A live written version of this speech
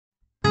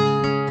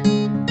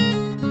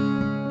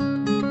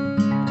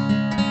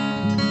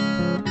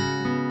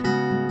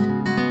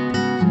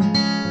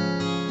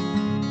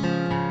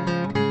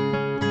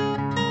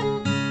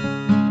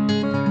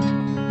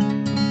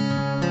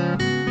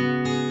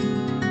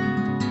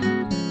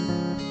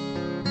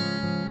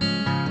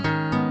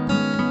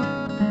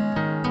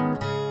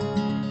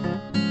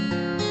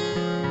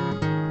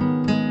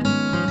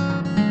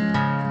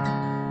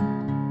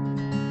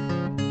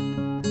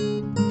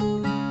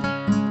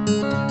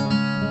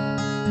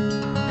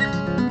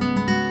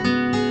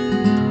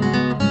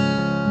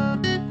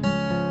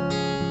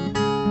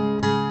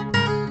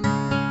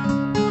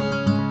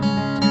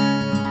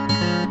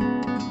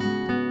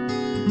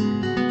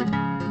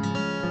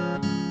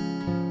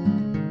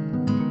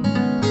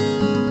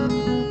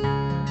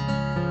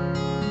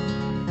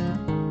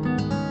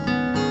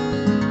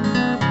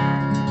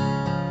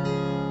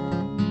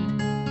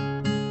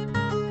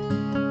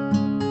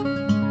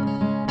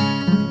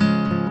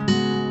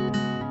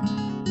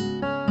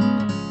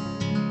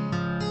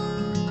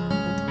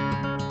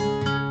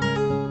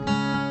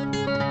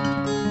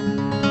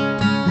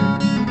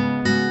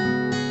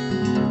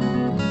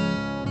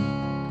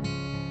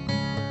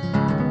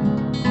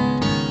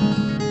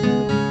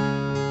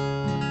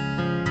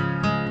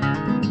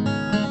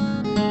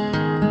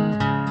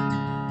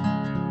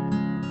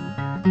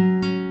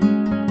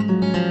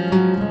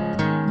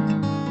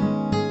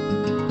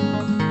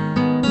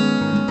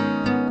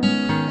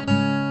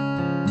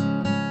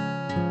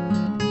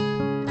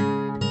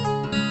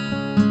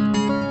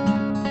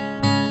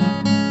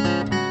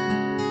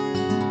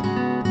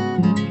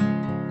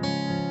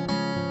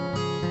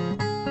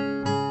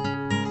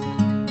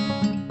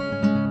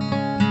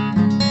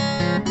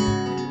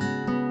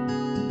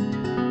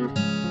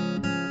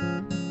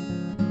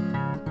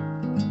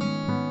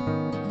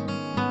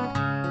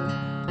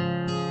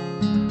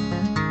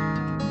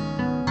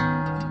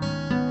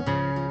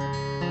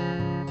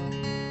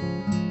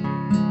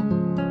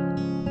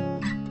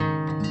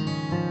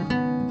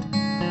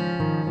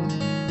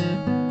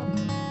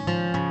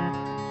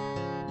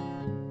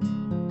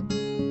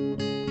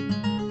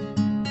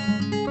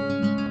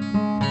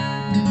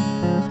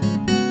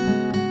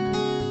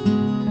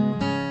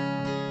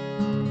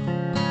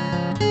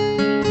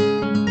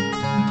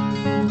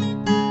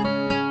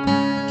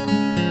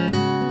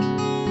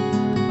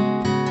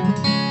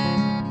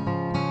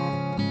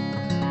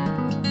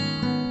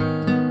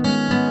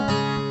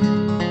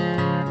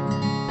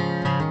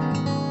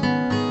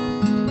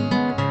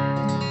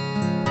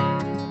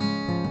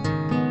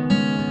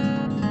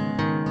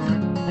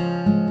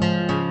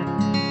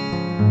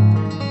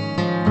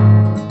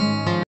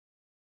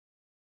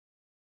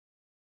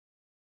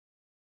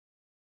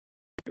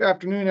Good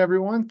afternoon,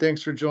 everyone.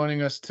 Thanks for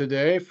joining us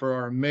today for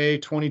our May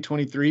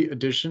 2023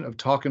 edition of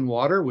Talkin'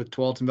 Water with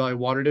Tualatin Valley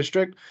Water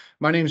District.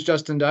 My name is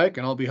Justin Dyke,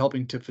 and I'll be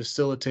helping to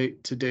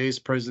facilitate today's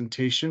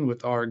presentation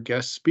with our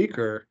guest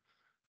speaker.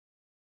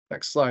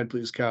 Next slide,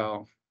 please,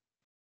 Cal.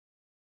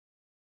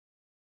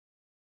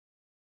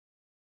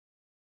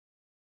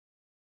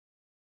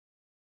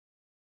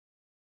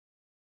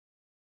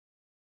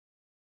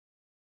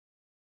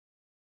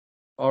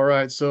 All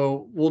right,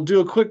 so we'll do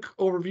a quick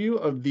overview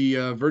of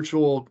the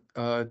virtual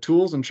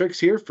tools and tricks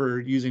here for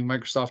using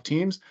Microsoft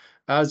Teams.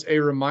 As a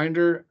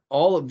reminder,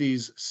 all of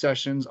these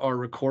sessions are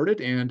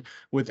recorded, and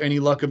with any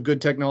luck of good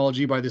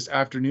technology by this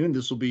afternoon,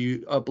 this will be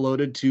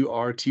uploaded to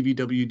our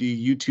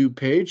TVWD YouTube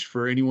page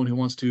for anyone who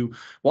wants to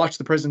watch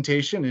the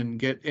presentation and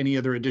get any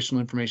other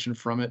additional information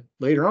from it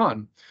later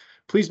on.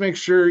 Please make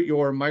sure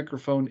your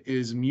microphone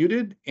is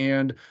muted,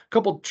 and a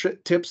couple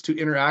tips to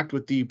interact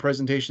with the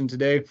presentation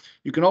today.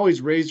 You can always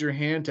raise your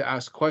hand to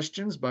ask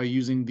questions by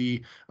using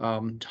the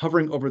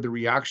hovering over the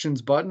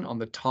reactions button on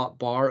the top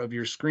bar of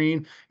your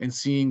screen and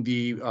seeing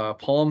the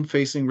palm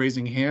facing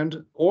raising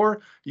hand, or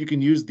you can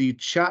use the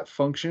chat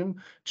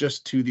function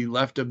just to the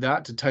left of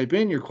that to type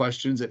in your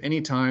questions at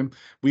any time.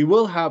 We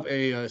will have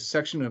a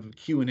section of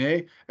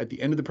Q&A at the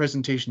end of the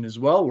presentation as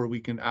well, where we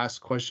can ask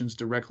questions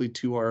directly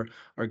to our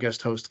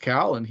guest host,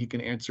 Cal, and he can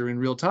answer in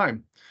real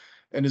time.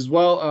 And as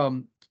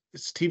well,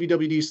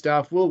 TVWD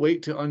staff will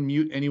wait to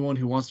unmute anyone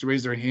who wants to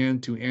raise their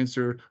hand to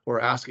answer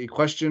or ask a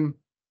question.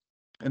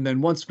 And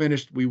then once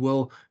finished, we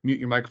will mute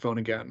your microphone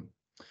again.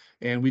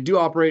 And we do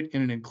operate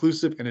in an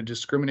inclusive and a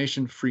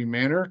discrimination-free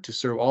manner to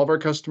serve all of our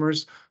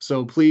customers.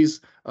 So please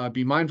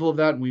be mindful of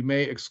that. And we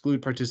may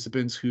exclude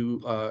participants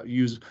who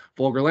use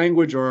vulgar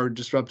language or are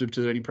disruptive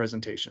to any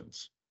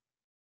presentations.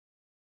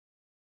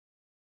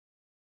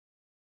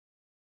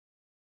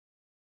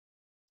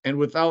 And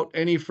without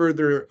any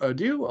further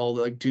ado,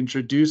 I'd like to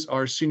introduce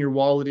our Senior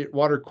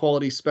Water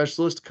Quality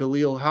Specialist,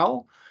 Kahlil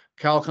Howell.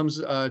 Cal comes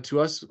to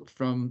us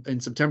in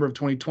September of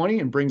 2020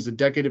 and brings a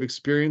decade of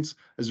experience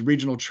as a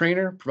regional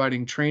trainer,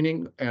 providing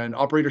training and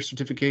operator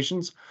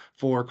certifications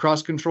for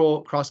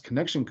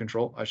cross-connection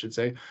control, I should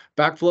say,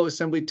 backflow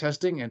assembly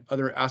testing, and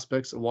other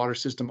aspects of water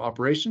system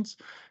operations.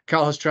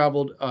 Cal has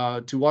traveled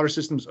to water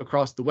systems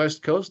across the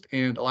West Coast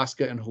and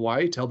Alaska and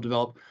Hawaii to help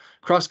develop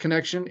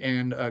cross-connection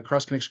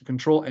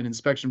control and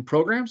inspection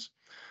programs.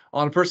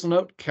 On a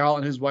personal note, Cal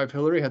and his wife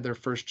Hillary had their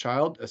first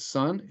child, a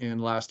son, in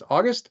last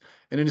August,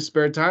 and in his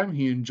spare time,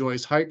 he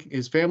enjoys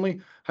his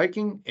family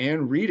hiking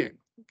and reading.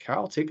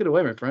 Cal, take it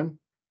away, my friend.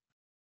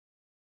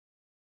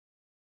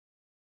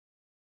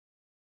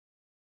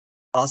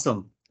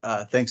 Awesome.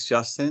 Thanks,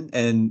 Justin,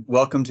 and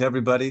welcome to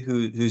everybody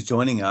who's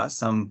joining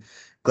us. I'm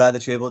glad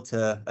that you're able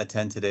to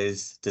attend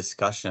today's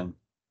discussion.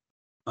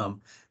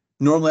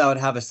 Normally, I would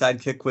have a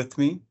sidekick with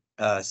me,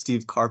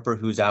 Steve Carper,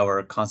 who's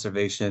our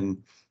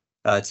conservation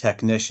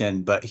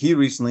technician, but he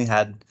recently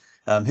had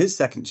his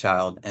second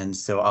child, and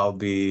so I'll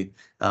be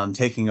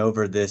taking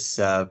over this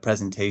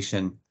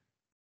presentation.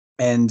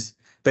 And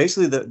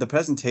basically, the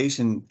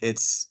presentation,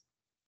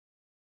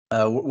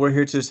 we're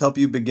here to just help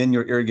you begin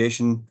your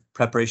irrigation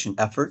preparation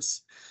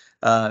efforts.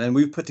 And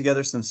we've put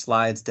together some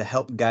slides to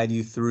help guide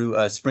you through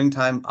a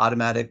springtime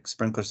automatic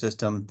sprinkler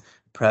system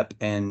prep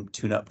and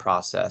tune-up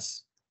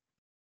process.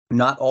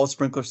 Not all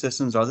sprinkler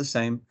systems are the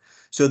same,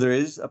 so there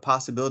is a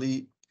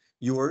possibility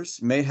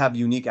yours may have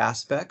unique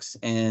aspects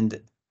and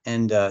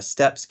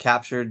steps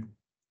captured,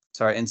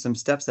 and some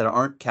steps that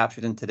aren't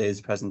captured in today's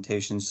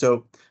presentation.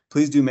 So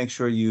please do make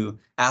sure you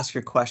ask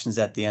your questions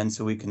at the end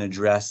so we can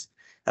address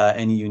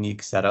any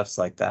unique setups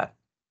like that.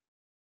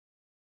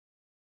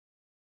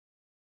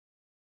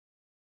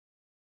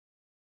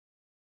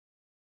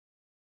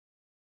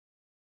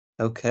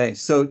 Okay,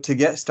 so to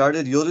get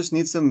started, you'll just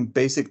need some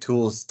basic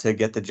tools to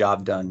get the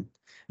job done.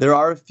 There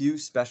are a few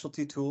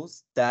specialty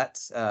tools that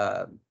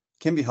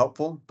can be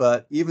helpful,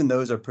 but even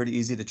those are pretty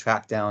easy to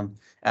track down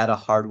at a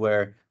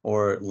hardware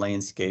or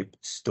landscape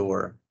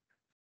store.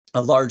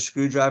 A large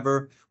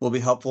screwdriver will be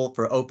helpful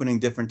for opening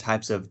different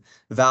types of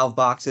valve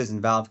boxes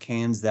and valve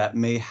cans that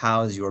may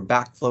house your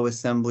backflow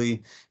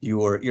assembly,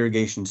 your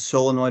irrigation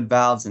solenoid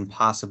valves, and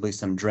possibly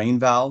some drain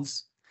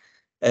valves.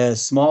 A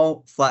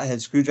small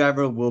flathead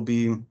screwdriver will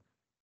be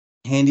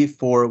handy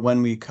for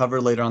when we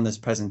cover later on this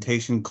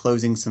presentation,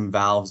 closing some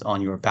valves on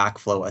your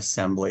backflow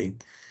assembly.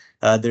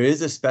 There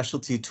is a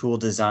specialty tool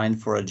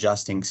designed for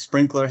adjusting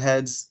sprinkler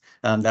heads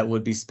that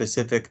would be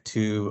specific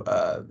to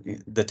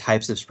the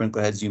types of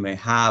sprinkler heads you may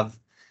have.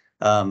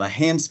 A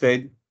hand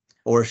spade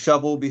or a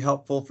shovel will be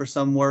helpful for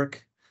some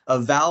work. A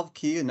valve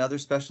key, another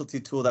specialty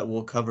tool that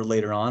we'll cover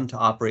later on to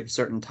operate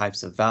certain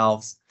types of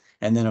valves.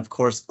 And then, of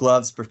course,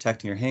 gloves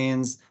protecting your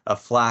hands, a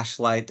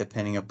flashlight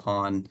depending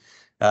upon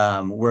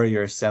where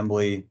your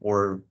assembly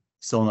or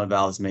solenoid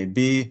valves may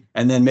be,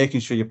 and then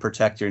making sure you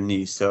protect your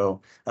knee.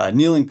 So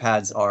kneeling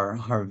pads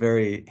are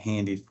very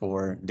handy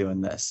for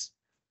doing this.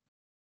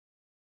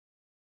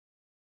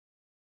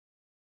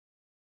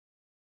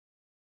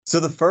 So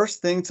the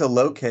first thing to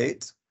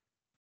locate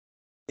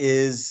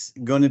is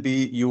going to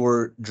be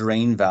your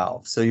drain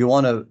valve. So you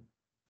want to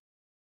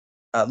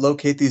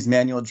locate these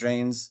manual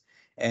drains,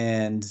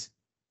 and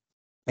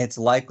it's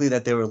likely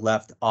that they were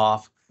left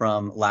off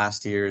from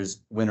last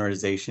year's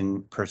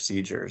winterization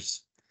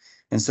procedures.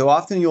 And so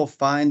often you'll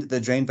find the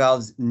drain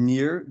valves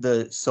near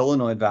the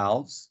solenoid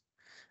valves,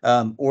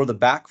 or the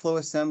backflow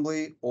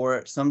assembly,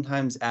 or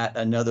sometimes at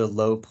another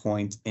low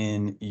point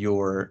in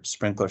your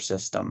sprinkler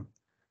system.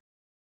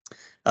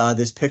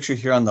 This picture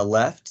here on the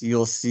left,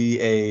 you'll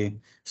see a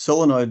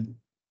solenoid,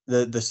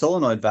 the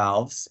solenoid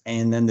valves,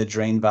 and then the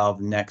drain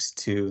valve next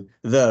to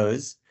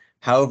those.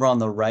 However, on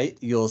the right,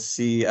 you'll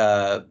see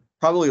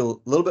probably a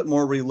little bit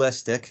more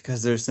realistic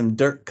because there's some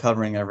dirt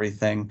covering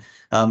everything,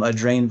 a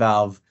drain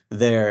valve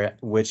there,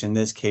 which in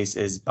this case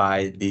is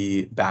by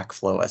the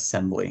backflow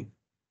assembly.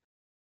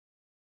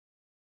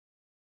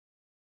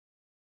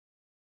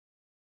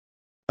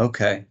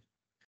 Okay.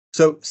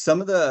 So some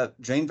of the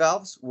drain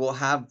valves will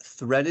have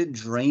threaded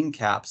drain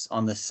caps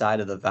on the side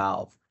of the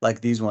valve,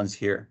 like these ones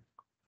here.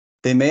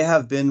 They may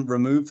have been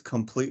removed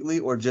completely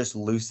or just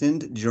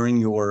loosened during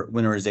your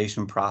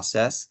winterization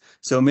process.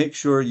 So make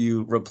sure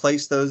you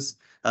replace those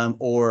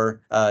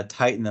or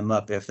tighten them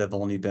up if they've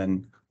only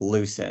been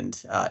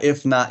loosened.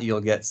 If not,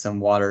 you'll get some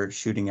water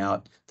shooting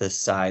out the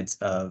sides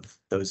of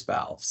those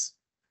valves.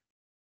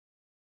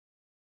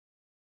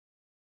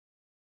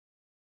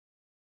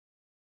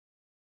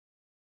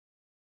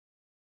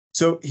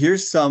 So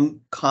here's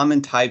some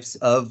common types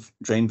of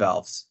drain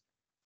valves.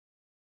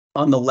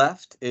 On the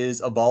left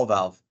is a ball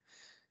valve.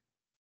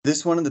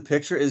 This one in the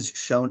picture is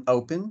shown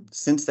open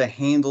since the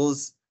handle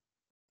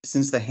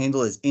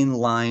is in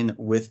line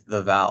with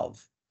the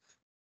valve.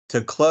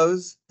 To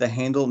close, the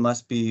handle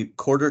must be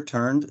quarter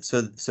turned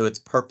so it's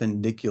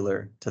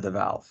perpendicular to the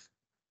valve.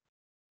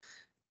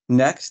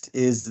 Next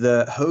is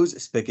the hose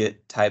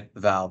spigot type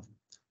valve.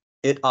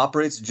 It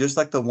operates just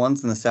like the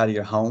ones on the side of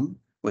your home,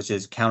 which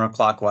is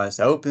counterclockwise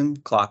to open,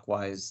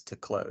 clockwise to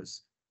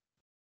close.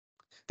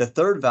 The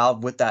third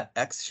valve with that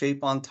X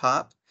shape on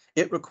top,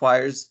 it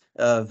requires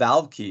a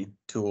valve key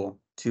tool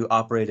to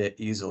operate it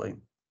easily.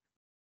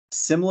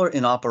 Similar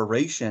in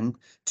operation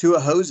to a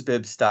hose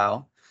bib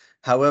style,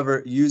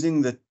 however,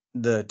 using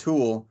the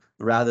tool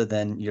rather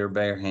than your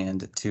bare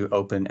hand to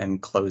open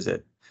and close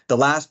it. The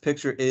last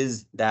picture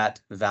is that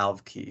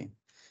valve key.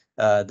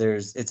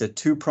 It's a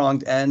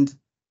two-pronged end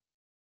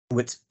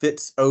which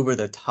fits over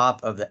the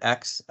top of the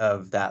X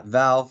of that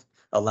valve,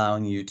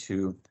 allowing you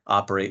to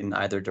operate in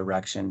either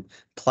direction.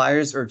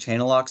 Pliers or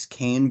channel locks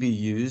can be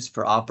used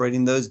for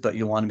operating those, but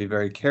you'll want to be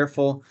very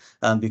careful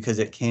because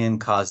it can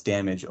cause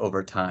damage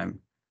over time.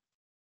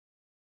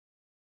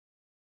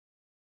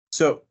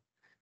 So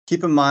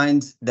keep in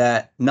mind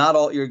that not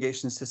all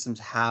irrigation systems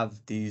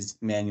have these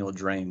manual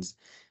drains,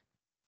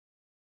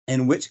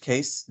 in which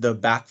case the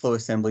backflow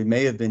assembly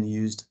may have been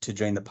used to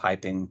drain the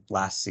piping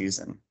last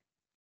season.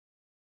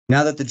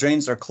 Now that the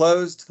drains are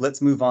closed,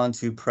 let's move on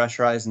to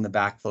pressurizing the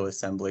backflow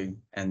assembly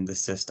and the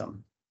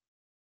system.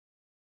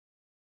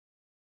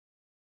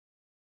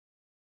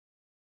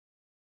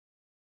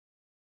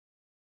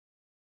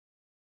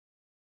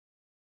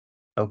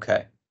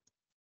 Okay.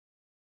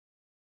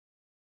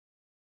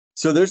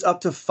 So there's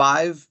up to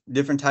 5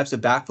 different types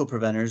of backflow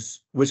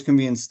preventers which can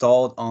be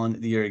installed on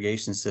the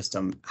irrigation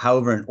system.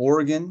 However, in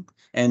Oregon,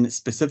 and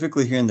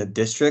specifically here in the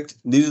district,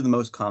 these are the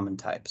most common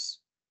types.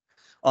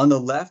 On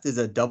the left is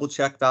a double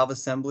check valve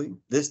assembly.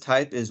 This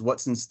type is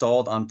what's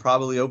installed on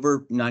probably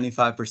over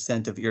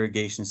 95% of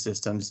irrigation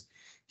systems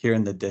here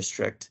in the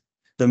district.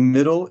 The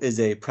middle is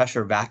a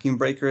pressure vacuum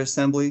breaker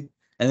assembly,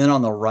 and then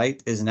on the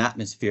right is an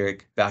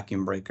atmospheric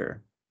vacuum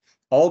breaker.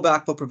 All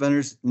backflow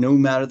preventers, no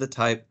matter the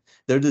type,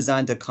 they're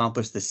designed to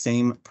accomplish the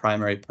same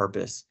primary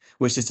purpose,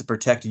 which is to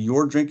protect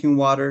your drinking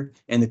water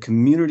and the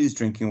community's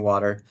drinking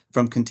water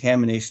from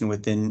contamination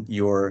within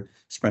your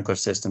sprinkler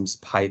system's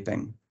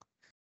piping.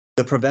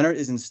 The preventer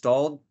is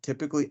installed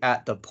typically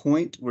at the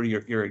point where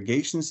your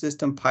irrigation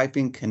system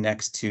piping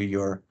connects to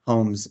your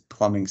home's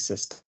plumbing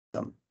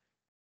system.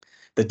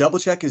 The double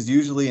check is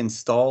usually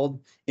installed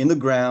in the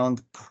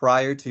ground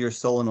prior to your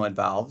solenoid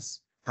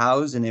valves,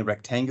 housed in a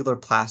rectangular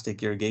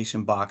plastic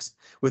irrigation box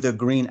with a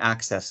green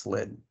access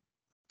lid.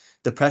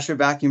 The pressure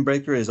vacuum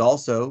breaker is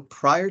also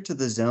prior to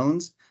the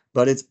zones,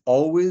 but it's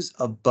always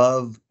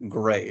above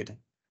grade,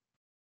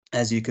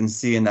 as you can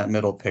see in that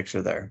middle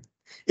picture there.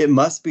 It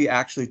must be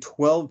actually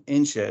 12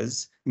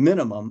 inches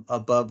minimum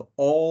above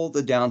all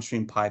the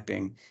downstream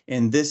piping,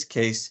 in this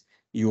case,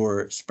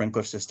 your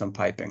sprinkler system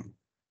piping.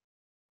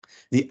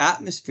 The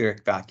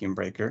atmospheric vacuum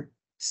breaker,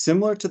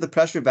 similar to the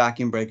pressure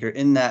vacuum breaker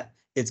in that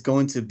it's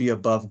going to be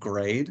above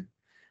grade.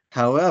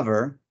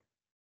 However,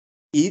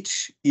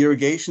 each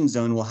irrigation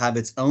zone will have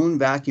its own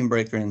vacuum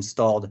breaker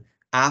installed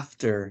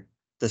after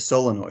the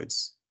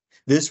solenoids.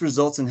 This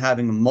results in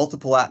having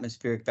multiple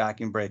atmospheric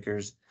vacuum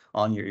breakers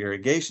on your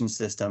irrigation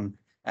system,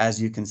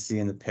 as you can see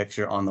in the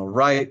picture on the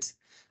right.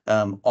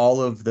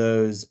 All of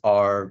those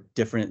are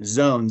different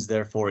zones,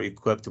 therefore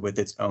equipped with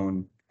its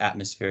own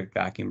atmospheric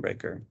vacuum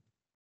breaker.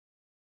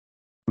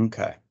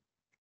 Okay.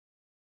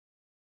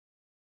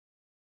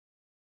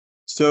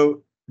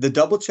 So the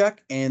double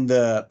check and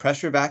the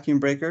pressure vacuum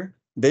breaker,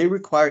 they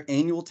require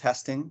annual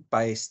testing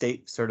by a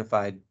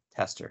state-certified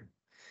tester.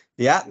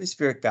 The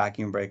atmospheric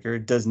vacuum breaker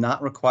does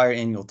not require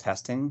annual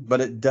testing,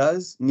 but it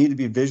does need to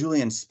be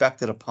visually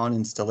inspected upon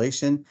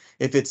installation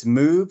if it's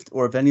moved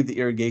or if any of the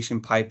irrigation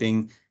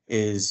piping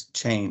is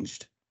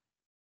changed.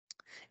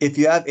 If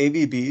you have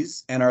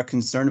AVBs and are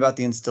concerned about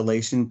the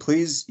installation,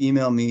 please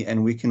email me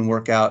and we can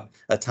work out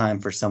a time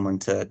for someone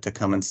to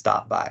come and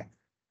stop by.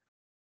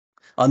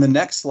 On the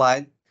next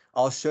slide,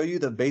 I'll show you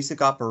the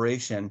basic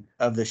operation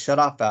of the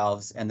shutoff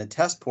valves and the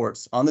test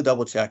ports on the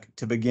double check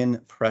to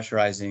begin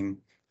pressurizing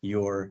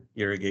your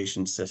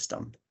irrigation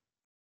system.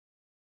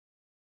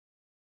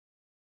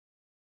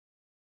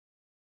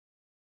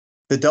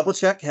 The double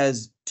check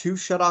has 2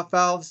 shutoff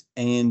valves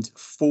and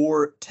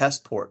 4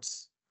 test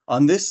ports.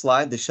 On this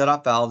slide, the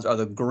shutoff valves are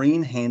the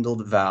green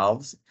handled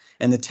valves,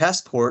 and the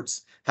test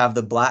ports have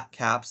the black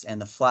caps and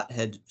the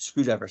flathead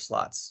screwdriver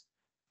slots.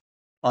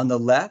 On the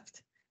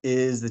left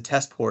is the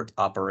test port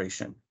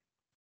operation.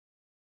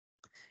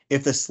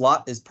 If the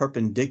slot is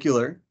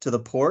perpendicular to the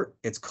port,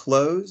 it's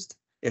closed.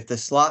 If the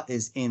slot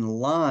is in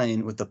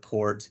line with the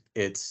port,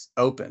 it's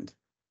opened.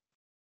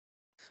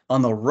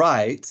 On the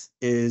right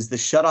is the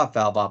shutoff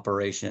valve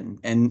operation,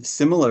 and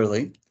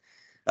similarly,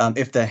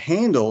 if the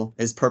handle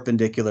is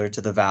perpendicular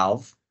to the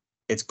valve,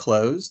 it's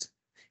closed.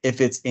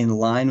 If it's in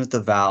line with the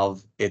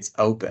valve, it's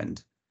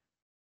opened.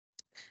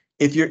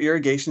 If your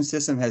irrigation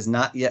system has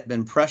not yet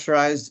been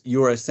pressurized,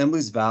 your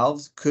assembly's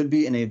valves could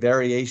be in a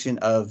variation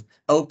of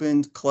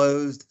opened,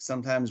 closed,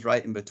 sometimes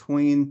right in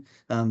between,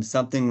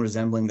 something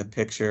resembling the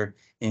picture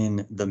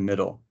in the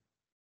middle.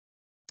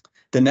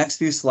 The next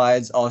few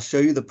slides, I'll show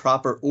you the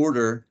proper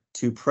order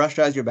to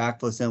pressurize your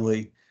backflow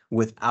assembly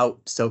without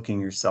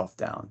soaking yourself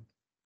down.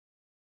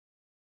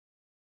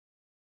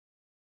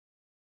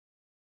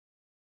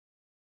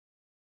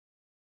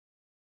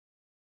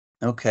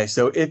 Okay,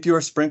 so if your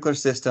sprinkler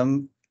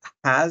system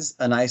has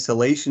an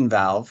isolation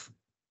valve,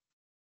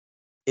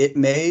 it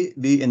may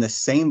be in the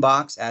same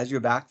box as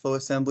your backflow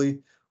assembly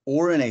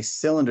or in a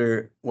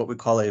cylinder, what we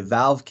call a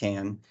valve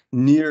can,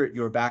 near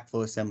your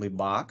backflow assembly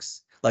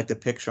box, like the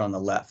picture on the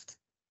left.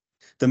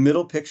 The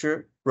middle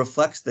picture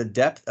reflects the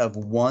depth of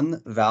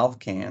one valve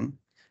can.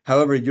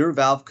 However, your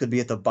valve could be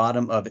at the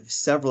bottom of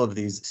several of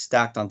these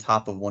stacked on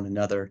top of one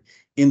another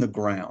in the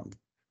ground.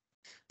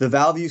 The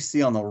valve you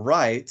see on the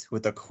right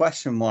with a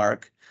question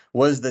mark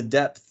was the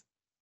depth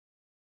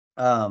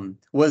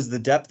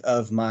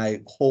of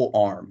my whole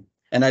arm.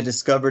 And I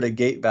discovered a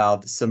gate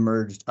valve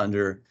submerged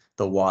under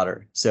the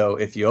water. So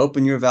if you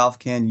open your valve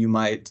can, you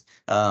might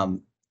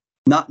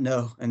not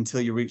know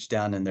until you reach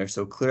down in there.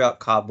 So clear out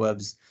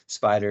cobwebs,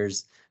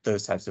 spiders,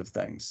 those types of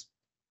things.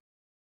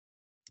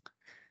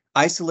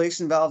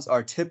 Isolation valves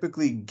are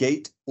typically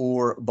gate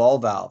or ball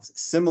valves,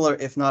 similar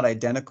if not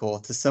identical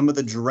to some of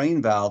the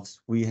drain valves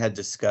we had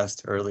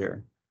discussed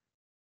earlier.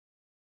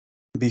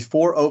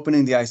 Before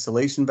opening the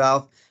isolation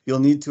valve, you'll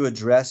need to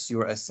address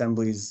your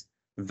assembly's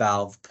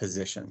valve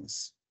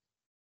positions.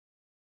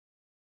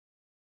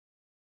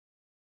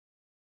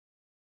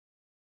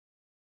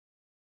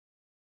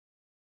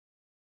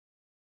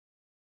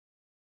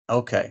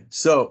 Okay,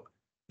 so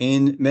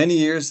in many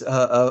years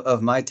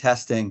of my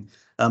testing,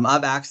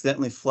 I've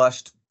accidentally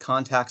flushed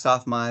contacts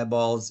off my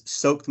eyeballs,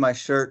 soaked my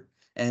shirt,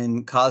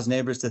 and caused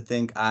neighbors to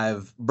think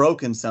I've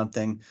broken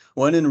something,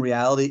 when in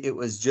reality, it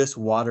was just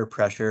water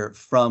pressure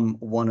from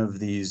one of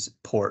these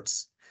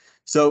ports.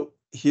 So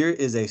here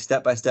is a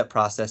step-by-step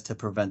process to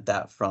prevent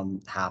that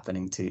from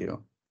happening to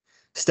you.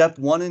 Step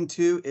 1 and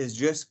 2 is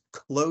just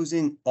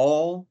closing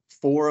all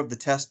 4 of the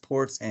test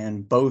ports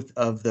and both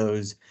of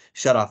those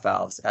shutoff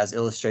valves, as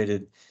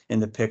illustrated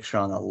in the picture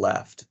on the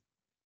left.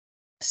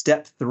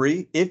 Step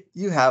 3, if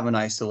you have an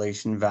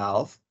isolation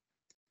valve,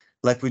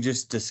 like we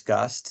just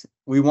discussed,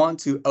 we want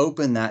to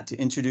open that to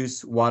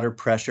introduce water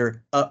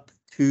pressure up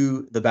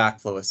to the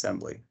backflow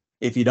assembly.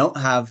 If you don't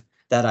have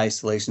that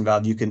isolation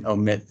valve, you can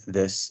omit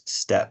this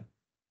step.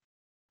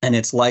 And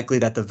it's likely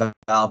that the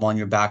valve on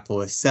your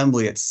backflow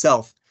assembly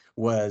itself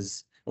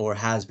was or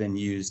has been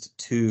used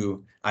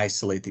to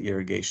isolate the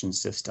irrigation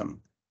system.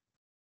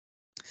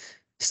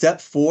 Step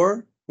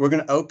 4, we're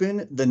going to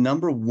open the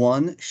number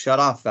 1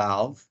 shutoff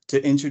valve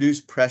to introduce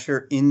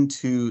pressure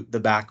into the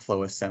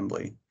backflow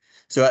assembly.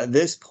 So at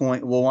this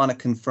point, we'll want to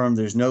confirm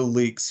there's no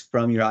leaks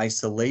from your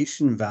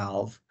isolation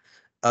valve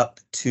up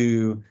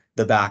to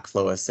the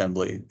backflow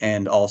assembly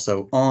and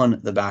also on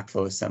the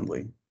backflow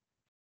assembly.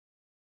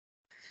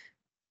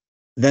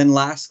 Then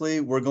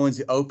lastly, we're going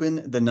to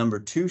open the number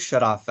 2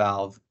 shutoff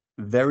valve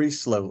very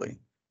slowly.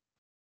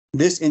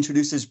 This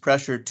introduces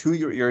pressure to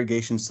your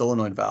irrigation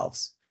solenoid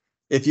valves.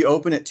 If you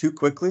open it too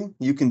quickly,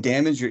 you can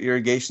damage your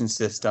irrigation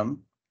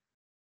system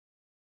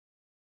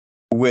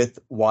with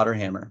water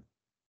hammer.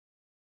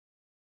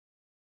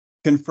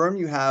 Confirm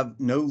you have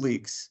no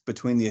leaks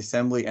between the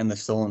assembly and the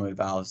solenoid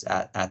valves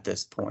at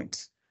this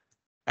point.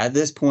 At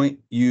this point,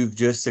 you've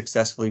just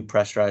successfully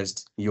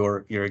pressurized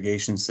your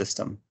irrigation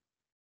system.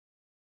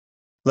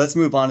 Let's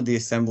move on to the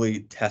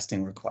assembly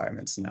testing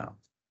requirements now.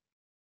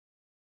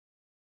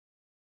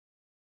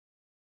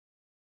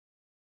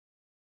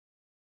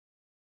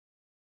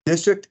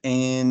 District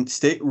and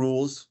state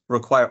rules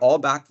require all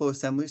backflow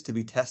assemblies to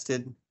be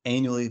tested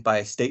annually by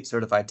a state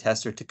certified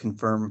tester to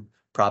confirm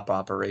proper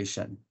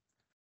operation.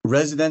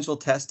 Residential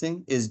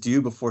testing is due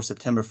before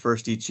September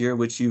 1st each year,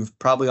 which you've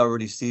probably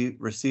already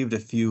received a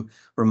few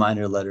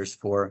reminder letters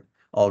for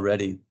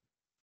already.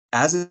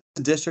 As a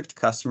district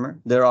customer,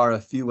 there are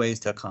a few ways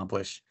to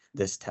accomplish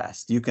this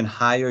test. You can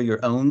hire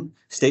your own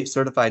state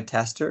certified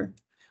tester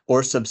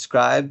or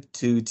subscribe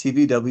to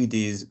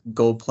TVWD's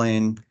Gold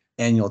Plan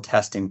annual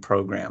testing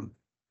program.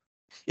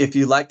 If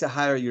you'd like to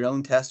hire your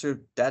own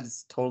tester, that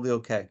is totally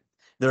okay.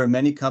 There are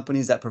many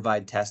companies that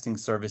provide testing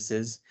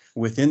services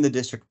within the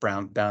district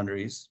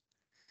boundaries.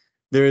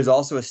 There is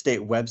also a state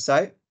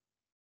website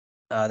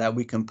that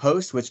we can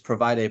post, which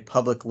provide a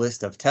public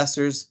list of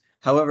testers.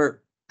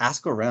 However,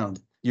 ask around.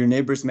 Your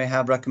neighbors may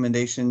have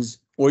recommendations,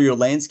 or your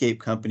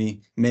landscape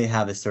company may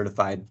have a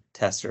certified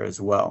tester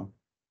as well.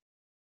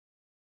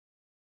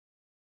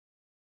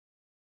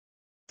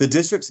 The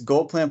district's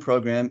Gold Plan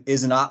program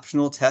is an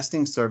optional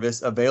testing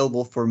service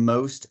available for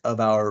most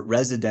of our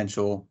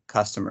residential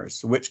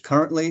customers, which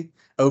currently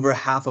over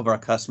half of our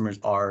customers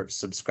are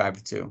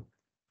subscribed to.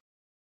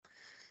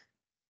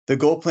 The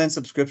Gold Plan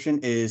subscription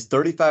is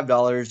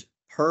 $35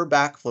 per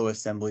backflow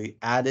assembly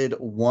added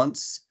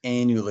once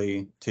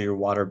annually to your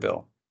water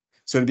bill.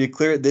 So to be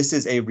clear, this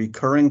is a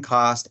recurring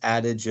cost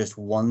added just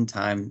one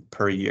time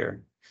per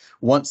year.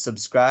 Once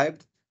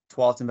subscribed to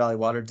Walton Valley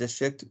Water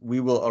District, we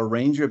will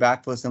arrange your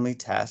backflow assembly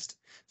test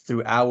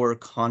through our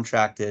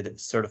contracted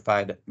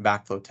certified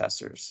backflow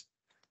testers.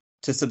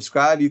 To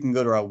subscribe, you can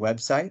go to our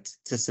website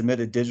to submit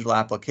a digital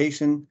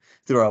application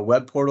through our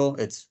web portal.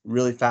 It's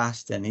really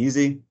fast and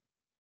easy.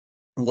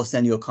 We'll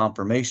send you a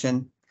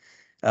confirmation.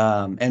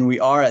 And we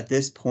are at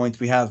this point,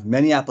 we have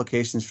many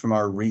applications from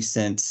our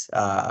recent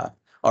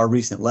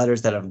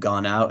letters that have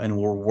gone out, and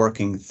we're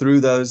working through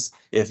those.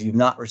 If you've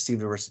not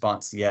received a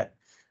response yet,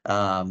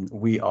 we'll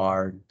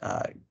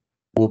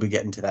be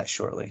getting to that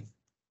shortly.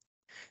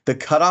 The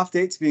cutoff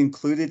date to be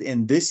included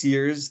in this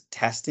year's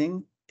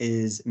testing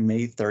is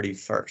May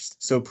 31st.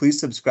 So please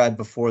subscribe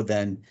before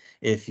then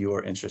if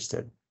you're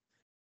interested.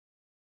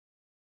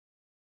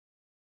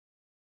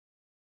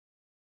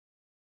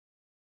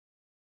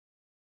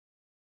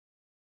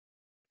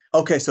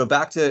 Okay, so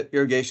back to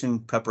irrigation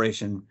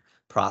preparation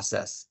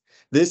process.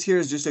 This here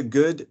is just a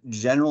good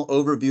general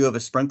overview of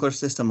a sprinkler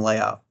system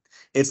layout.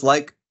 It's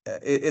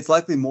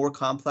likely more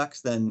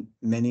complex than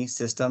many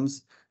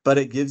systems, but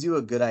it gives you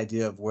a good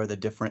idea of where the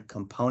different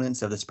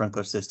components of the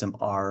sprinkler system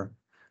are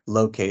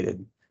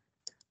located.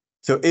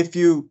 So if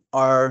you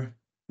are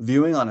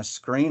viewing on a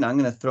screen, I'm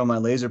going to throw my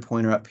laser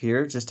pointer up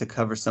here just to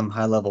cover some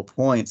high-level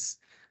points.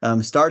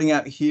 Starting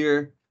out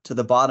here to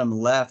the bottom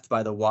left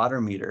by the water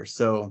meter.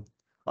 So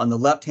on the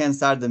left-hand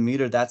side of the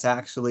meter, that's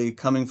actually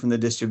coming from the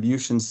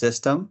distribution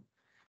system.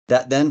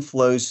 That then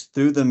flows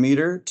through the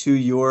meter to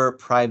your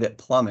private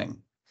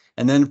plumbing.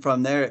 And then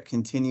from there, it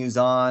continues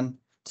on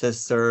to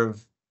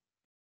serve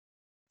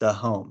the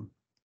home.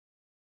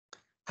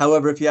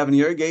 However, if you have an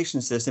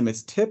irrigation system,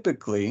 it's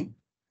typically,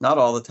 not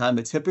all the time,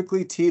 but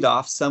typically teed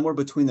off somewhere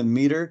between the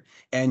meter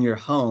and your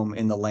home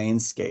in the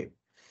landscape.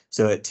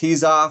 So it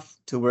tees off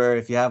to where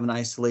if you have an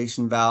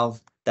isolation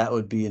valve, that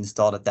would be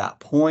installed at that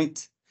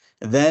point.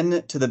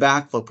 Then to the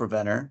backflow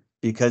preventer,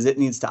 because it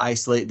needs to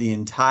isolate the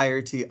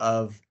entirety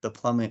of the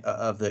plumbing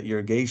of the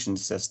irrigation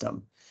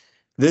system.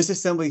 This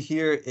assembly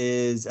here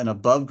is an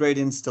above grade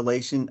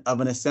installation of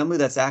an assembly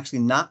that's actually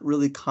not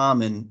really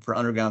common for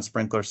underground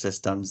sprinkler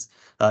systems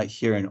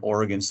here in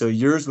Oregon. So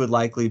yours would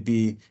likely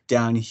be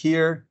down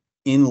here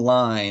in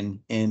line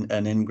in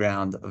an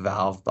in-ground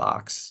valve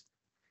box.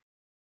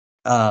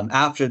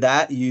 After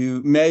that,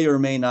 you may or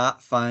may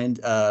not find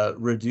a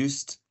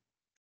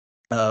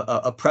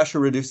pressure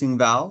reducing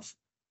valve.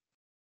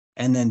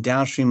 And then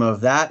downstream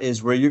of that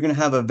is where you're going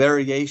to have a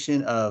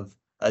variation of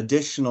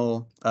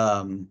additional,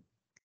 you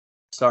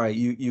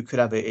could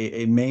have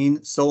a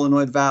main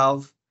solenoid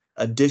valve,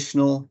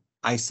 additional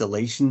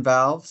isolation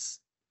valves,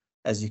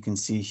 as you can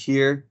see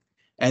here,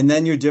 and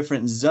then your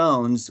different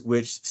zones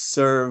which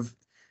serve,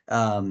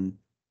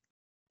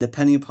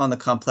 depending upon the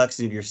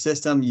complexity of your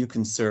system, you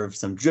can serve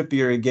some drip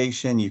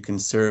irrigation, you can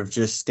serve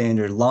just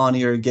standard lawn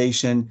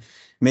irrigation,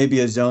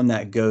 maybe a zone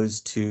that goes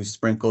to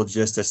sprinkle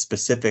just a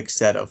specific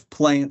set of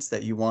plants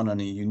that you want on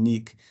a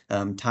unique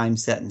time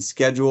set and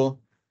schedule.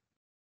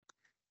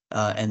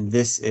 And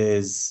this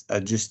is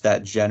just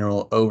that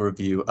general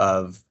overview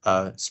of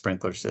a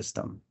sprinkler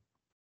system.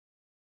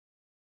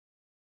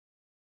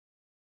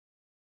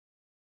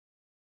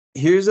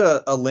 Here's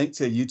a link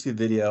to a YouTube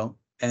video,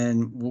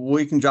 and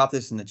we can drop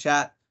this in the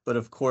chat. But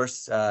of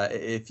course,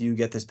 if you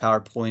get this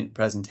PowerPoint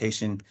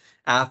presentation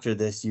after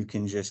this, you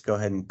can just go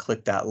ahead and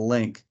click that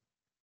link.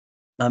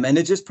 And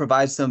it just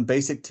provides some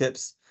basic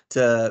tips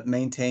to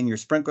maintain your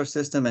sprinkler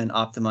system and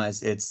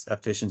optimize its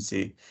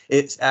efficiency.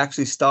 It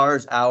actually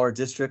stars our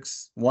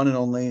district's one and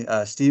only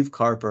Steve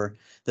Carper,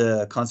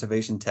 the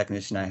conservation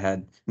technician I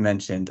had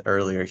mentioned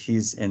earlier.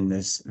 He's in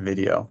this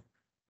video.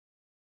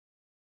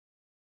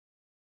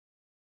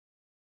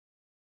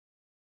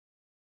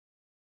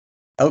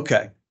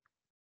 Okay.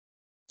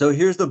 So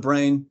here's the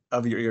brain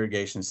of your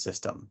irrigation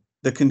system.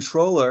 The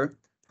controller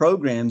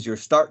programs your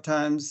start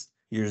times,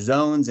 your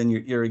zones, and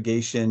your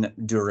irrigation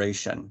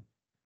duration.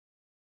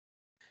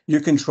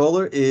 Your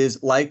controller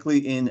is likely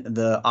in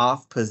the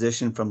off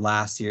position from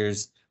last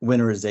year's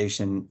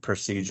winterization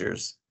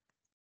procedures.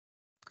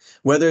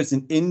 Whether it's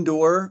an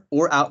indoor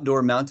or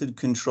outdoor mounted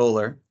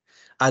controller,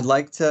 I'd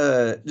like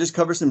to just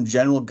cover some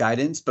general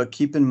guidance, but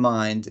keep in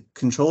mind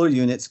controller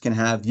units can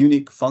have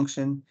unique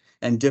function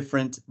and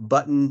different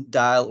button,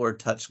 dial, or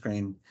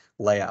touchscreen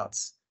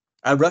layouts.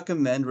 I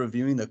recommend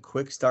reviewing the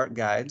quick start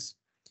guides,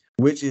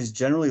 which is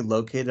generally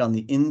located on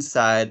the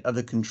inside of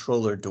the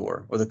controller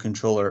door or the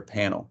controller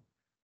panel.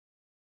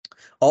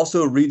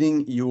 Also,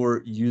 reading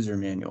your user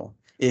manual.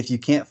 If you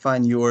can't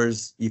find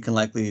yours, you can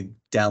likely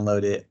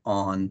download it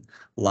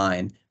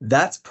online.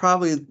 That's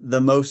probably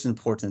the most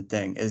important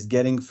thing, is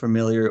getting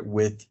familiar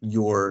with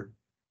your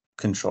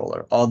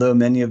controller. Although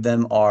many of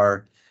them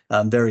are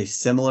very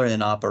similar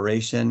in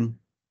operation,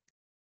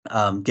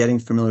 getting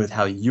familiar with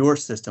how your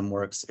system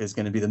works is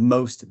going to be the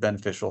most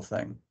beneficial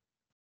thing.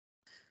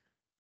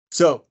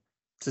 So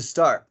to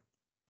start,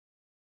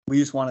 we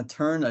just want to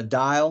turn a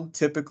dial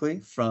typically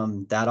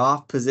from that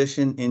off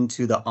position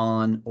into the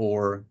on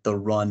or the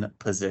run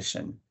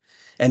position.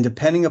 And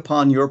depending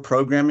upon your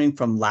programming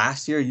from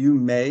last year, you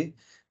may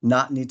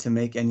not need to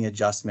make any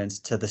adjustments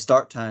to the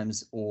start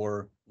times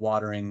or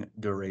watering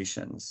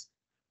durations.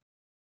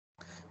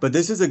 But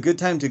this is a good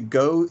time to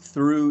go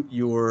through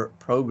your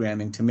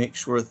programming to make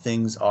sure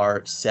things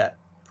are set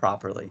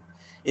properly.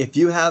 If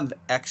you have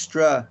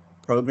extra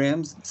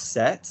programs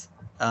set,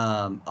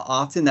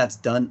 often that's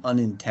done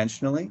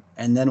unintentionally.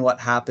 And then what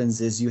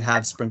happens is you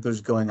have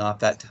sprinklers going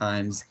off at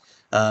times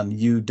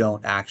you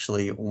don't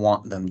actually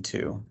want them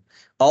to.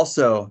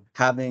 Also,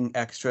 having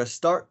extra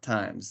start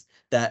times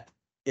that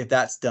if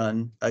that's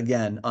done,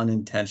 again,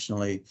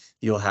 unintentionally,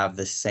 you'll have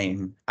the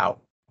same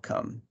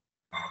outcome.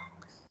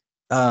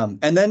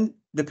 And then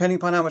depending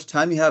upon how much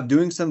time you have,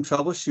 doing some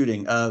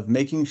troubleshooting of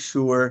making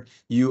sure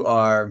you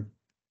are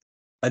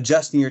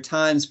adjusting your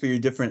times for your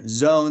different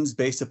zones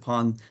based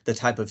upon the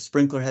type of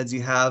sprinkler heads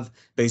you have,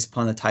 based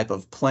upon the type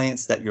of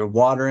plants that you're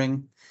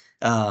watering.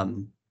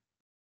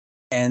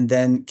 And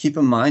then keep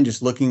in mind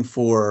just looking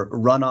for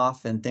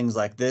runoff and things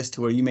like this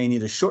to where you may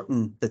need to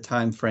shorten the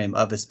time frame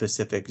of a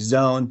specific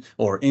zone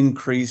or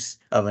increase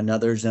of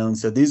another zone.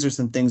 So these are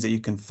some things that you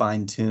can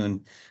fine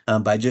tune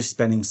by just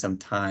spending some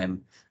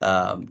time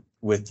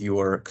with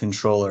your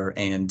controller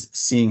and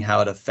seeing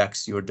how it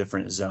affects your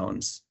different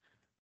zones.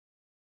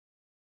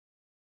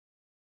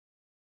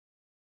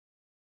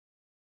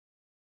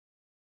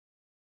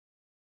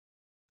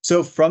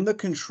 So from the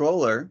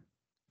controller,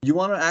 you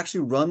want to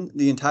actually run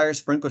the entire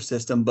sprinkler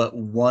system, but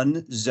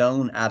one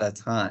zone at a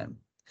time.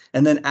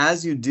 And then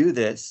as you do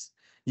this,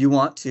 you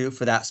want to,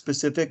 for that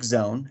specific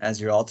zone,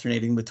 as you're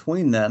alternating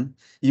between them,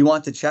 you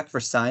want to check for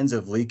signs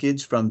of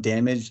leakage from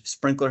damaged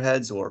sprinkler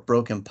heads or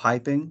broken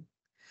piping,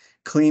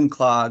 clean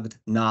clogged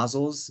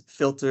nozzles,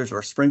 filters,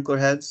 or sprinkler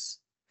heads.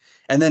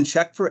 And then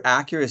check for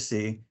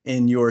accuracy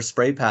in your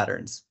spray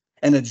patterns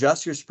and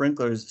adjust your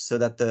sprinklers so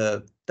that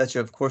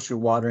of course you're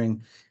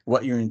watering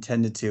what you're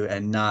intended to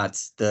and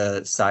not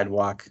the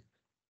sidewalk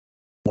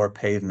or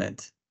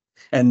pavement.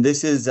 And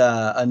this is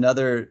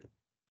another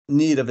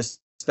need of a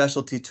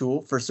specialty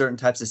tool for certain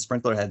types of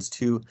sprinkler heads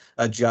to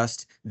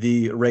adjust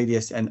the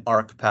radius and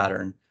arc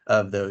pattern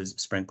of those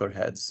sprinkler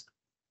heads.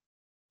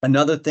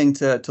 Another thing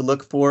to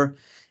look for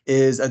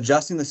is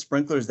adjusting the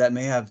sprinklers that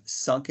may have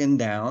sunken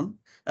down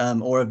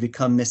or have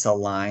become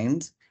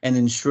misaligned, and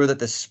ensure that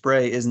the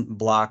spray isn't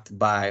blocked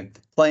by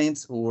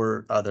plants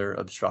or other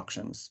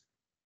obstructions.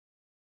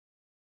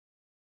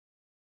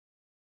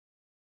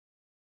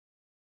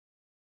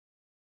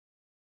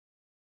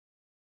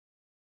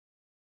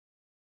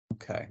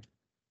 Okay.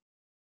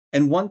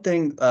 And one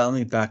thing, let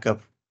me back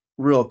up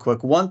real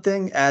quick. One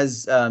thing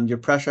as you're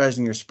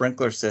pressurizing your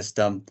sprinkler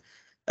system,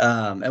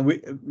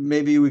 and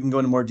maybe we can go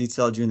into more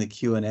detail during the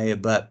Q&A,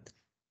 but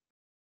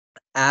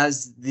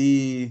as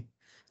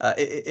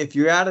if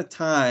you're at a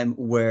time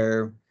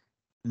where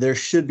there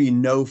should be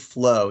no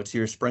flow to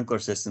your sprinkler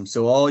system,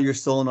 so all your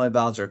solenoid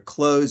valves are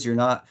closed, you're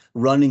not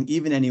running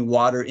even any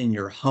water in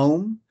your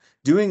home,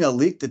 doing a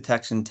leak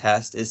detection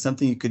test is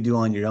something you could do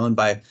on your own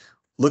by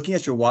looking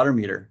at your water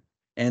meter.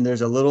 And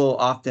there's a little,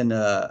 often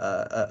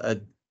a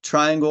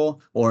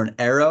triangle or an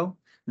arrow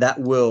that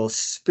will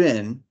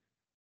spin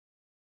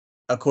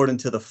according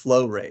to the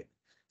flow rate.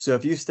 So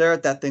if you stare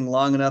at that thing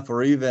long enough,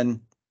 or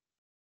even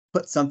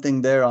put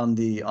something there on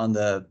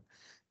the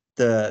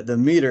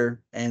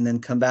meter and then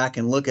come back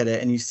and look at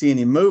it and you see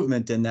any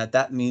movement in that,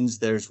 that means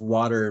there's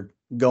water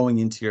going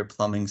into your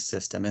plumbing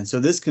system. And so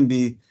this can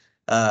be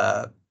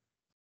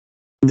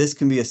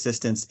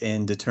assistance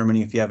in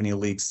determining if you have any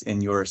leaks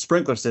in your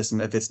sprinkler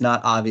system if it's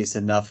not obvious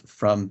enough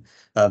from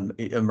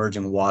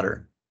emerging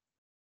water.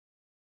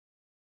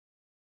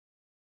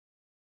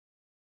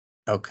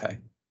 Okay,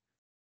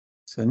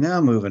 so now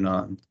moving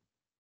on.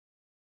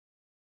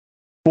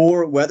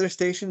 For weather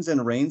stations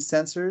and rain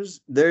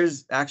sensors,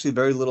 there's actually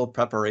very little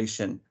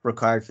preparation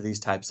required for these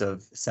types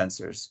of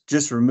sensors.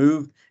 Just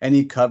remove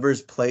any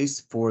covers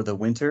placed for the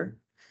winter,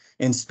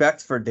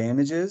 inspect for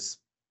damages,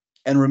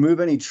 and remove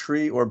any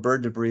tree or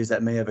bird debris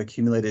that may have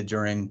accumulated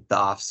during the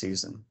off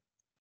season.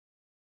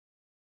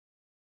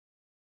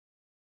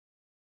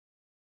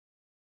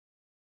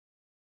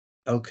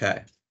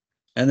 Okay.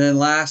 And then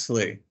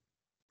lastly,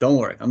 don't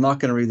worry, I'm not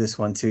going to read this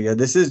one to you.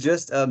 This is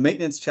just a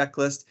maintenance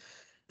checklist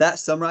that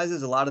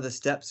summarizes a lot of the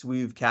steps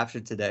we've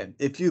captured today.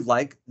 If you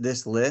like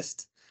this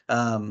list,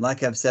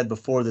 like I've said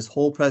before, this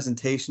whole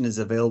presentation is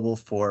available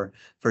for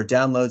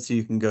download, so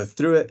you can go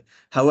through it.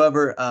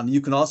 However,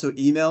 you can also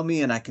email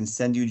me and I can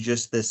send you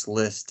just this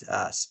list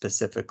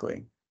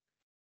specifically.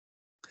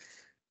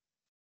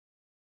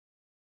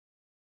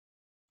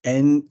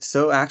 And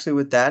so actually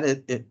with that,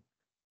 it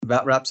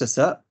about wraps us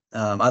up.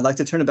 I'd like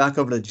to turn it back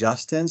over to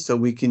Justin so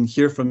we can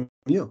hear from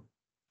you.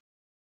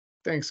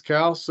 Thanks,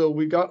 Cal. So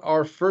we got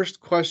our first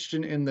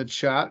question in the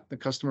chat. The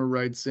customer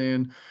writes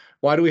in,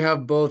 why do we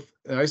have both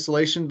an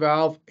isolation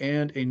valve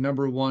and a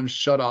number one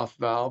shutoff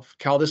valve?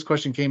 Cal, this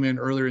question came in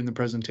earlier in the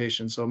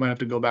presentation, so I might have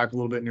to go back a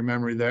little bit in your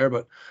memory there.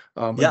 But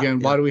again,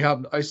 why do we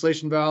have an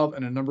isolation valve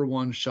and a number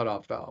one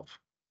shutoff valve?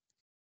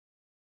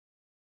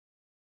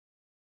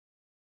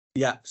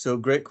 Yeah, so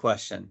great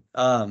question.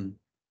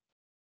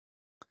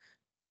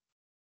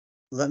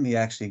 Let me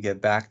actually get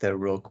back there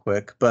real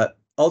quick, but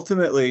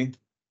ultimately,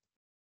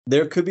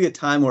 there could be a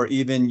time where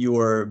even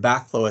your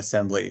backflow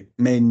assembly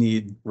may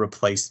need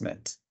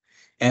replacement.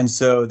 And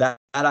so that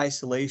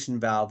isolation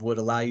valve would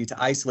allow you to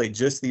isolate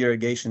just the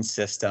irrigation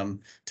system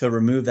to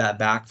remove that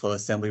backflow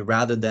assembly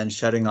rather than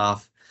shutting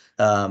off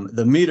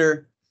the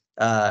meter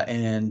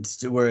and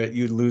where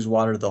you'd lose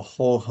water to the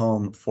whole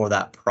home for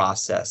that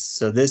process.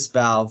 So this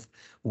valve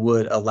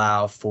would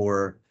allow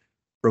for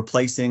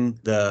replacing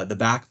the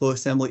backflow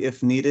assembly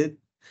if needed,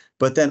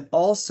 but then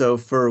also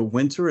for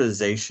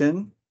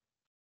winterization,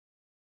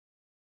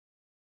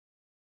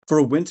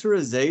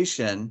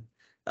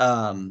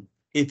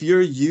 if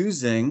you're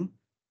using,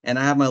 and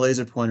I have my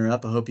laser pointer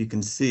up, I hope you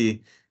can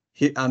see,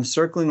 I'm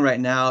circling right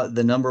now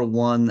the number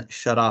one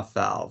shutoff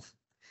valve.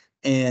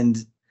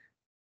 And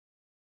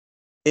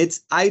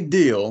it's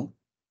ideal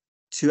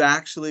to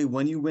actually,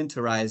 when you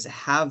winterize,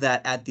 have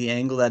that at the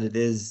angle that it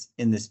is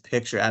in this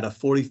picture, at a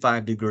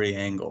 45-degree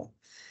angle.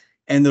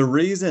 And the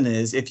reason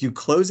is, if you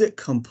close it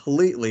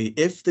completely,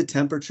 if the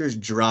temperatures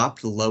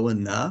dropped low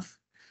enough,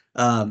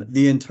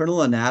 the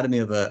internal anatomy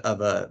of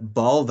a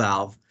ball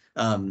valve,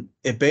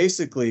 it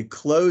basically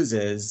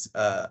closes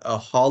a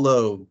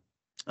hollow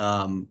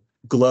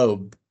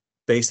globe,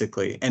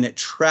 basically, and it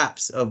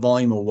traps a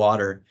volume of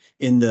water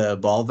in the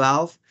ball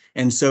valve.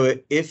 And so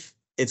if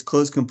it's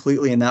closed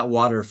completely and that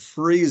water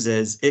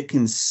freezes, it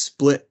can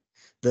split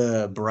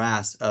the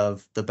brass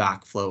of the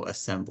backflow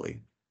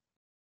assembly.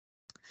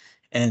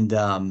 And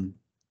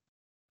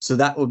so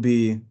that would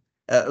be,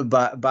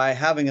 by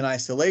having an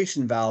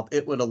isolation valve,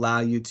 it would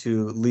allow you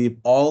to leave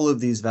all of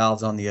these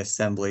valves on the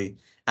assembly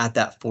at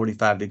that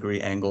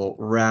 45-degree angle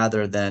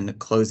rather than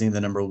closing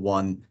the number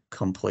one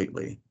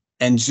completely.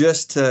 And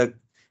just to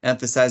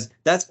emphasize,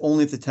 that's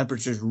only if the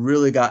temperatures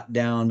really got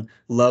down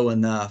low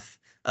enough.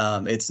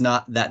 It's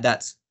not that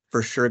that's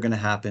for sure going to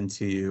happen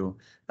to you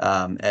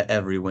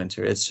every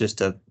winter. It's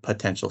just a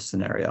potential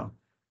scenario.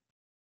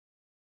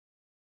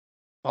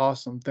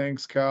 Awesome.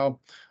 Thanks, Cal.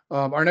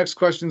 Our next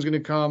question is going to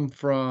come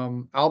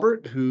from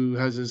Albert, who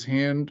has his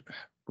hand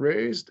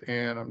raised,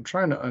 and I'm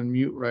trying to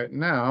unmute right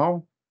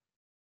now.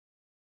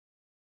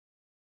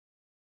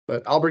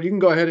 But Albert, you can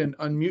go ahead and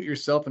unmute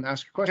yourself and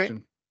ask your question.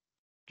 Okay.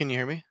 Can you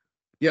hear me?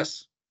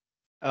 Yes.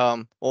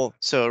 Well,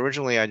 so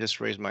originally I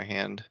just raised my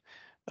hand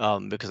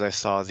because I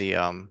saw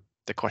the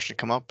question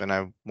come up, and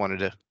I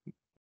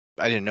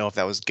didn't know if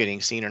that was getting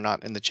seen or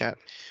not in the chat.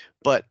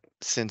 But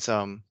since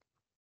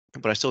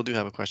but I still do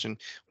have a question.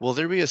 Will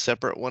there be a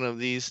separate one of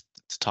these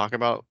to talk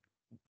about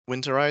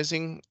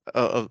winterizing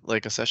of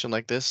like a session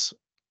like this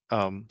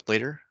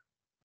later,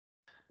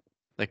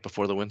 like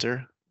before the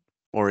winter,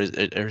 or is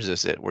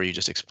this it where you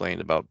just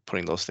explained about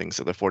putting those things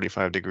at the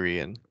 45-degree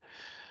and?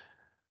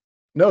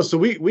 No, so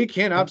we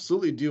can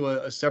absolutely do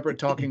a separate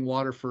talking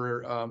water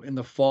for in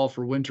the fall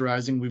for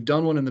winterizing. We've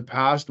done one in the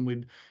past, and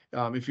we'd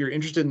if you're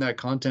interested in that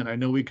content, I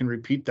know we can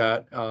repeat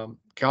that.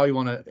 Cal, you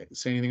want to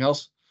say anything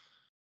else?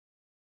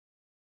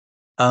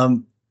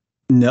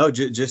 No,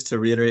 just to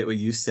reiterate what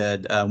you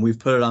said, we've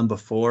put it on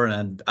before,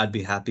 and I'd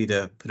be happy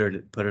to put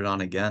it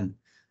on again.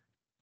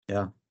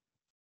 Yeah.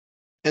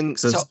 And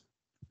so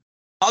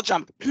I'll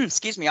jump,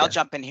 excuse me, I'll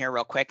jump in here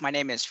real quick. My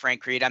name is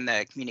Frank Reed. I'm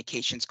the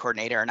communications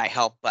coordinator, and I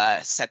help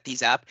set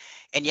these up.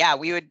 And yeah,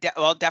 we would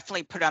we'll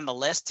definitely put it on the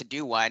list to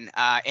do one.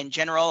 In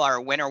general,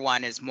 our winter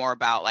one is more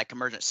about like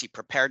emergency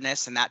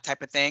preparedness and that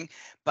type of thing.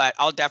 But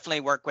I'll definitely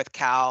work with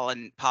Cal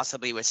and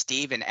possibly with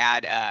Steve and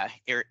add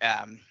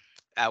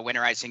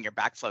winterizing your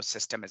backflow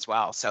system as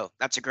well. So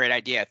that's a great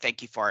idea.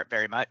 Thank you for it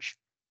very much.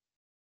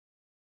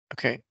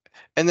 Okay.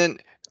 And then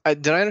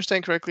did I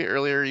understand correctly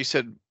earlier? You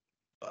said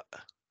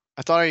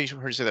I thought I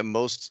heard you say that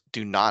most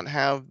do not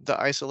have the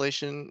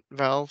isolation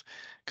valve,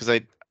 because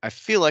I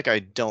feel like I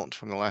don't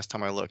from the last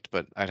time I looked,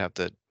 but I'd have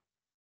to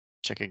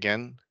check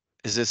again.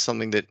 Is this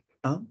something that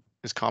Oh,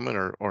 is common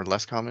or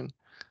less common?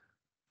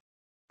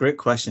 great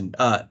question.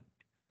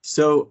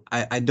 So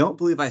I don't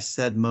believe I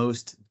said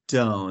most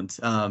don't.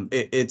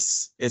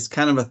 It's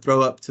kind of a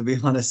throw up, to be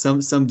honest.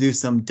 Some do,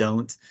 some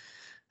don't.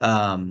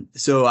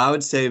 So I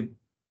would say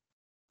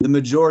the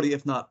majority,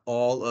 if not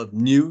all, of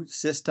new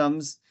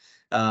systems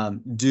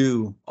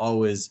do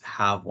always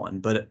have one,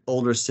 but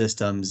older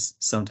systems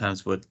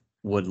sometimes would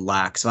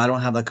lack. So I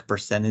don't have like a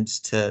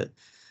percentage to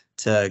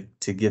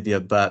give you,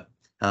 but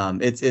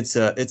it's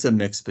a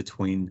mix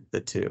between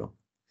the two.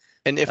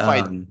 And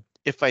Um,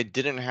 if I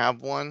didn't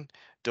have one,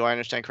 do I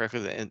understand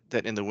correctly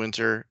that in the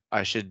winter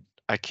I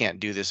can't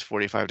do this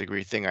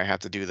 45-degree thing? I have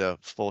to do the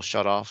full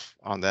shut off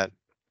on that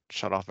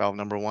shut off valve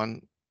number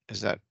 1.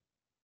 Is that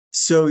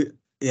so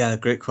yeah,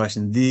 great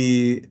question.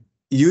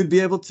 You'd be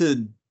able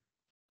to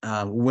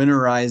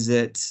winterize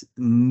it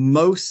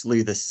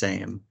mostly the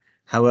same.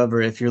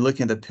 However, if you're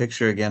looking at the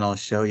picture again, I'll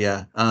show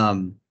you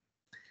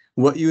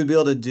what you would be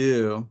able to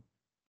do.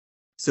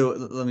 So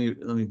let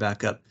me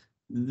back up.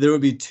 There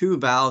would be two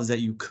valves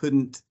that you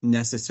couldn't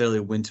necessarily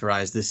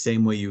winterize the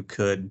same way you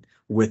could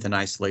with an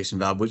isolation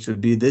valve, which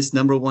would be this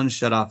number 1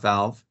 shutoff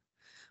valve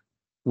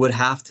would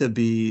have to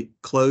be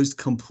closed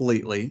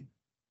completely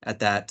at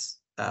that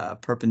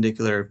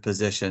perpendicular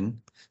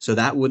position. So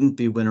that wouldn't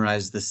be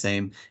winterized the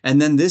same. And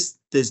then this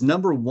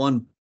number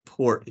 1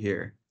 port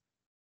here,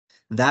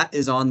 that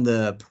is on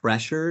the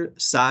pressure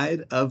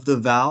side of the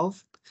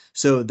valve.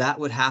 So that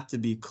would have to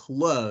be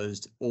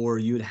closed, or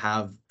you'd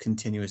have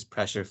continuous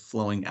pressure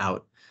flowing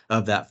out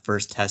of that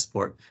first test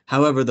port.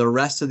 However, the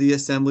rest of the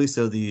assembly,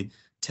 so the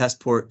test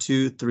port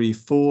 2, 3,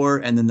 4,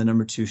 and then the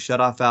number 2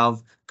 shutoff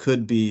valve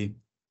could be,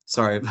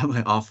 sorry about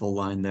my awful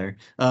line there.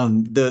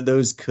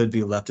 Those could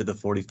be left at the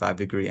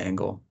 45-degree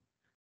angle.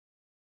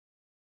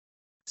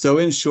 So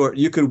in short,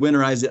 you could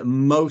winterize it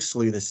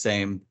mostly the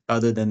same,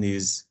 other than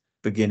these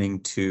beginning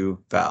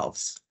 2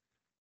 valves.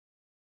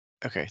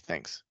 okay?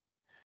 Thanks.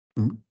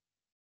 Mhm.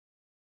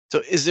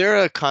 So is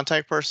there a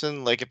contact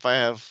person, like if I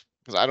have,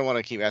 because I don't want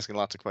to keep asking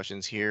lots of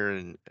questions here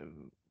and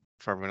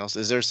for everyone else,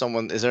 is there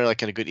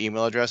like a good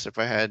email address if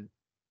I had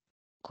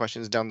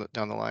questions down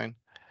the line?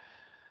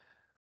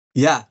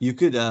 Yeah, you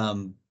could.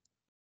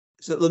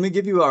 So let me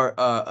give you our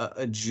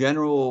a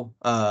general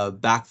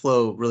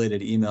backflow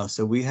related email.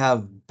 So we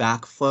have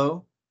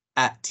backflow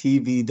at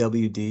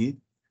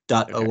tvwd.org,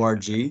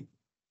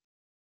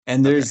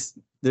 and Okay.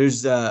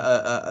 there's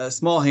a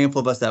small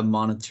handful of us that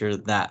monitor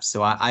that.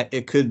 So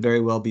it could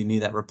very well be me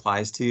that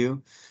replies to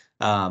you,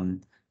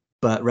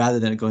 but rather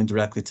than it going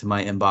directly to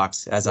my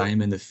inbox, as I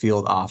am in the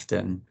field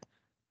often,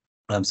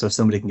 so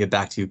somebody can get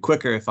back to you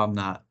quicker if I'm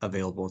not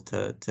available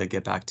to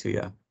get back to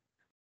you.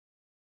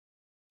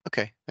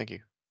 Okay, thank you.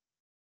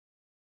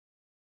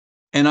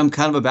 And I'm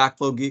kind of a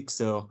backflow geek,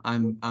 so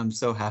I'm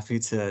so happy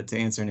to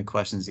answer any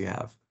questions you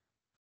have.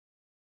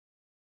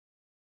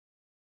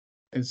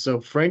 And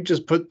so Frank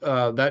just put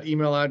that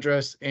email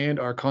address and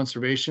our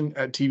conservation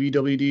at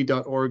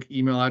tvwd.org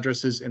email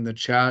addresses in the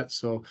chat.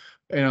 So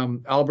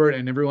Albert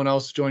and everyone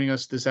else joining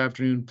us this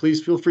afternoon,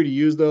 please feel free to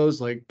use those.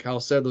 Like Cal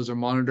said, those are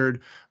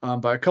monitored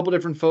by a couple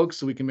different folks,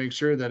 so we can make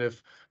sure that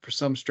if for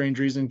some strange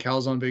reason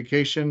Cal's on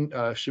vacation,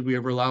 should we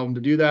ever allow him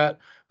to do that,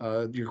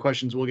 your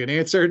questions will get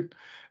answered.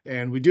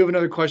 And we do have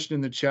another question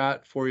in the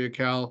chat for you,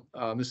 Cal.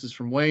 This is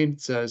from Wayne.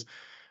 It says,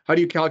 how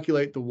do you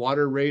calculate the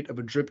water rate of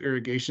a drip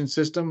irrigation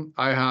system?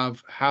 I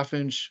have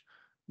 1/2-inch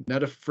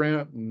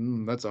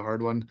netafirm, that's a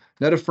hard one,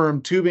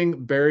 netafirm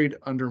tubing buried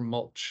under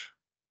mulch.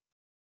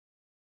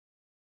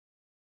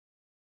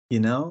 You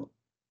know,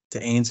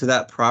 to answer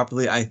that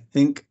properly, I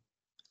think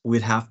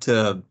we'd have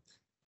to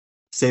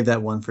save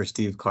that one for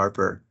Steve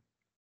Carper.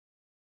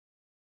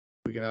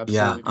 We can Yeah,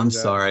 absolutely do I'm that.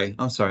 sorry.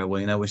 I'm sorry,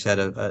 Wayne. I wish I had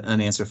an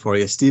answer for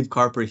you. Steve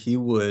Carper, he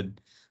would,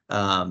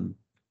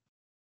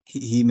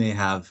 he may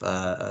have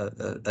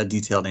a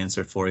detailed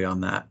answer for you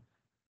on that.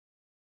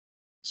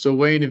 So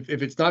Wayne, if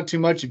it's not too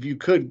much, if you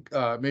could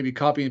maybe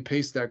copy and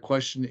paste that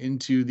question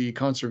into the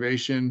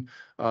conservation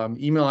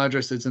email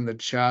address that's in the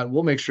chat,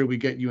 we'll make sure we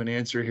get you an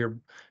answer here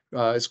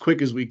as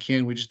quick as we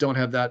can. We just don't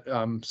have that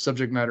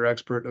subject matter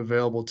expert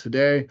available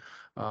today,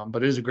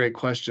 but it is a great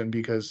question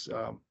because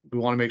we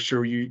want to make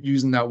sure you're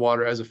using that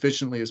water as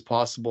efficiently as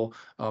possible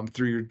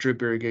through your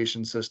drip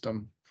irrigation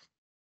system.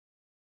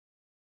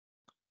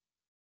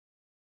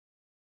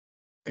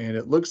 And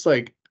it looks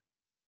like,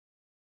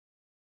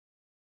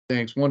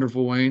 thanks,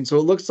 wonderful, Wayne. So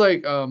it looks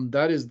like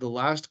that is the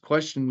last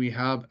question we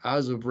have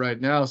as of right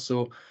now.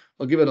 So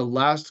I'll give it a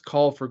last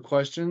call for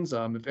questions.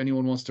 If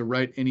anyone wants to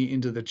write any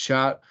into the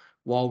chat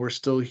while we're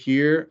still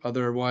here.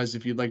 Otherwise,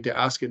 if you'd like to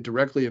ask it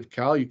directly of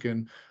Cal, you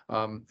can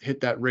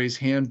hit that raise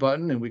hand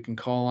button and we can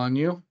call on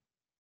you.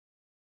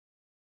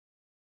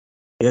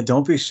 Yeah,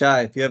 don't be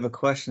shy. If you have a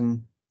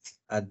question,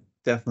 I'd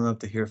definitely love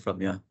to hear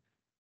from you.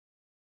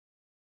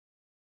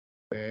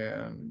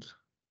 And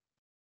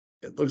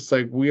it looks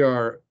like we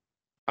are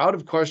out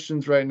of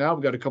questions right now.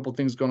 We've got a couple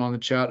things going on in the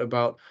chat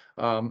about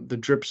the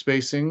drip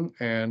spacing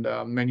and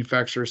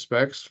manufacturer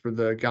specs for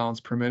the gallons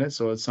per minute.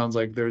 So it sounds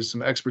like there's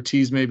some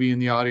expertise maybe in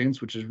the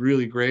audience, which is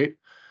really great.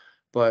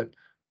 But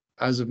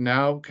as of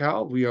now,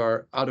 Cal, we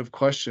are out of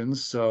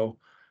questions. So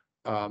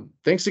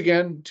thanks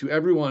again to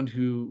everyone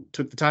who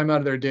took the time out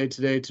of their day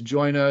today to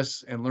join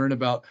us and learn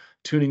about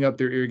tuning up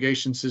their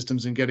irrigation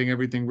systems and getting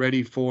everything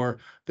ready for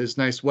this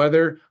nice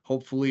weather.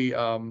 Hopefully,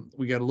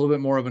 we get a little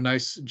bit more of a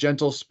nice,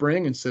 gentle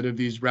spring instead of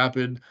these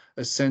rapid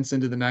ascents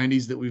into the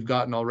 90s that we've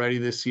gotten already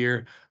this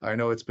year. I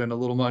know it's been a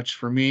little much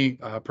for me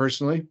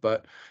personally,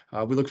 but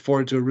we look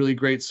forward to a really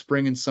great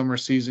spring and summer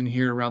season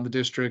here around the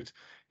district.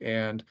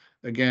 And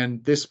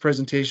again, this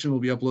presentation will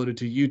be uploaded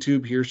to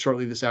YouTube here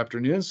shortly this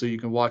afternoon, so you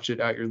can watch it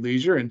at your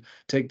leisure and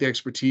take the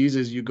expertise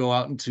as you go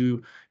out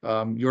into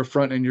your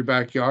front and your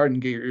backyard and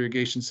get your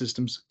irrigation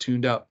systems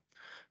tuned up.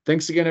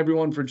 Thanks again,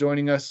 everyone, for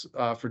joining us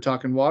for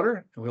Talkin'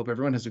 Water, and we hope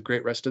everyone has a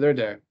great rest of their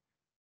day.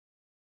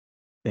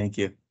 Thank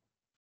you.